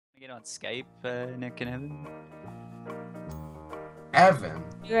Get on Skype, Nick and Evan. Evan?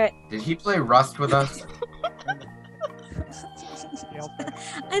 Right. Did he play Rust with us?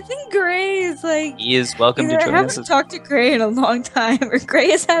 I think Gray is like. He is welcome to I join us. haven't talked to Gray in a long time, or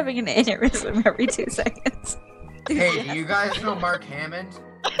Gray is having an aneurysm every 2 seconds. Hey, do you guys know Mark Hammond?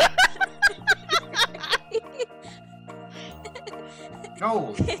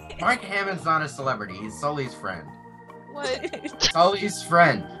 No, Mark Hammond's not a celebrity. He's Sully's friend. What? Sully's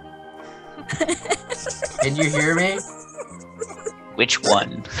friend. Can you hear me? Which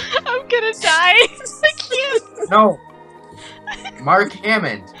one? I'm gonna die. I can't. No. Mark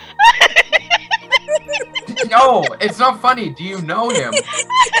Hammond. No, it's not funny. Do you know him?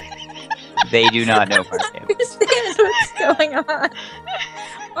 They do not know Mark Hammond. Understand what's going on?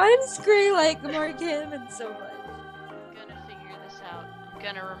 Why does Gray like Mark Hammond so much? I'm gonna figure this out. I'm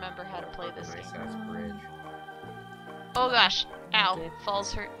gonna remember how to play this game. Nice ass bridge. Oh gosh. Ow.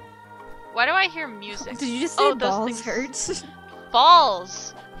 Falls hurt. Why do I hear music? Did you just say Oh, those balls things- hurts?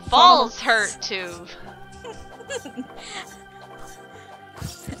 Falls! Falls hurt too.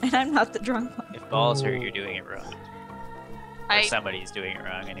 And I'm not the drunk one. If balls hurt, you're doing it wrong. Or I somebody's doing it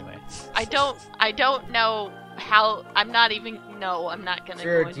wrong anyway. don't know how. I'm not gonna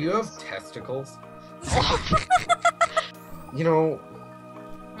Sure, go into do you have this. testicles? You know,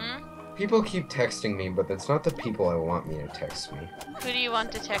 Hmm? people keep texting me, but that's not the people I want me to text me. Who do you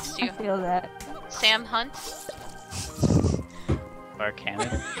want to text I you? feel that. Sam Hunt? Mark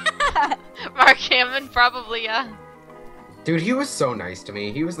Hammond? Mark Hammond? Probably, yeah. Dude, he was so nice to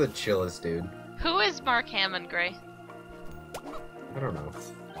me. He was the chillest dude. Who is Mark Hammond, Gray? I don't know.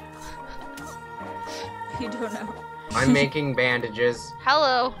 You don't know. I'm making bandages.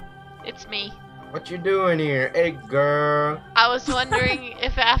 Hello, it's me. What you doing here? Hey, girl. I was wondering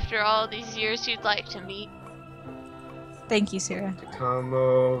if after all these years you'd like to meet, Thank you, Sira. To come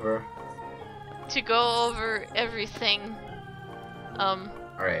over. to go over everything.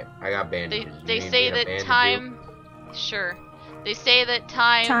 Alright, I got bandages. They You need say me to that bandage time. Sure. They say that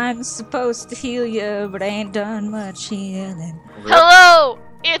time. Time's supposed to heal you, but I ain't done much healing. you? Hello,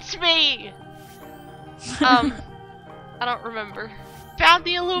 it's me. I don't remember. Found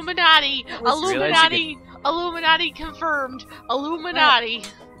the Illuminati. Illuminati. Illuminati confirmed. Illuminati.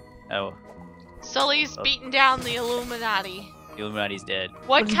 Oh, Sully's beating down the Illuminati. the Illuminati's dead.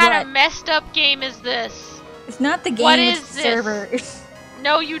 What What? kind of messed up game is this? It's not the game, What it's is the this? server.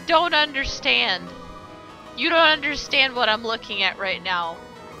 No, you don't understand. You don't understand what I'm looking at right now.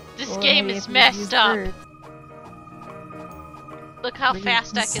 This Well, game maybe is if you messed use up. bird. Look how Please.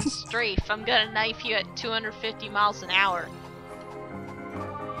 fast I can strafe. I'm gonna knife you at 250 miles an hour.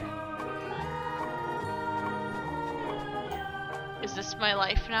 Is this my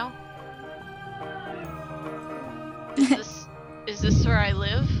life now? Is this where I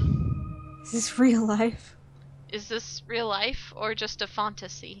live? Is this real life? Is this real life or just a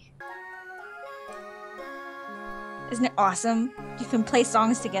fantasy? Isn't it awesome? You can play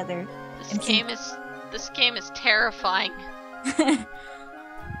songs together. This And game is terrifying.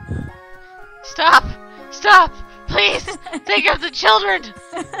 Stop! Stop! Please! Think of the children!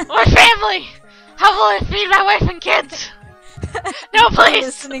 My family! How will I feed my wife and kids? No, please!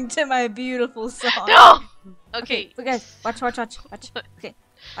 Listening to my beautiful song. No! Okay. Okay, guys, watch. Okay,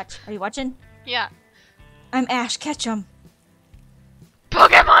 watch. Are you watching? Yeah. I'm Ash Ketchum.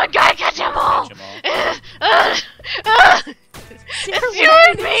 Pokemon guy, catch 'em all! Catch 'em Sarah, It's why you are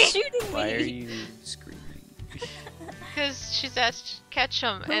and you me! shooting me? Why are you screaming? Because she's asked catch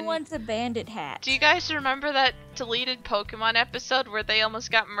 'em. Who And wants a bandit hat? do you guys remember that deleted Pokemon episode where they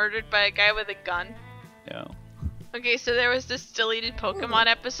almost got murdered by a guy with a gun? No. Okay, so there was this deleted Pokemon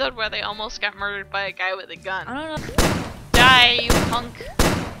episode where they almost got murdered by a guy with a gun. I don't know. Die, you punk!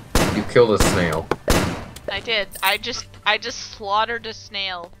 You killed a snail. I did. I just slaughtered a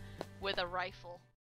snail with a rifle.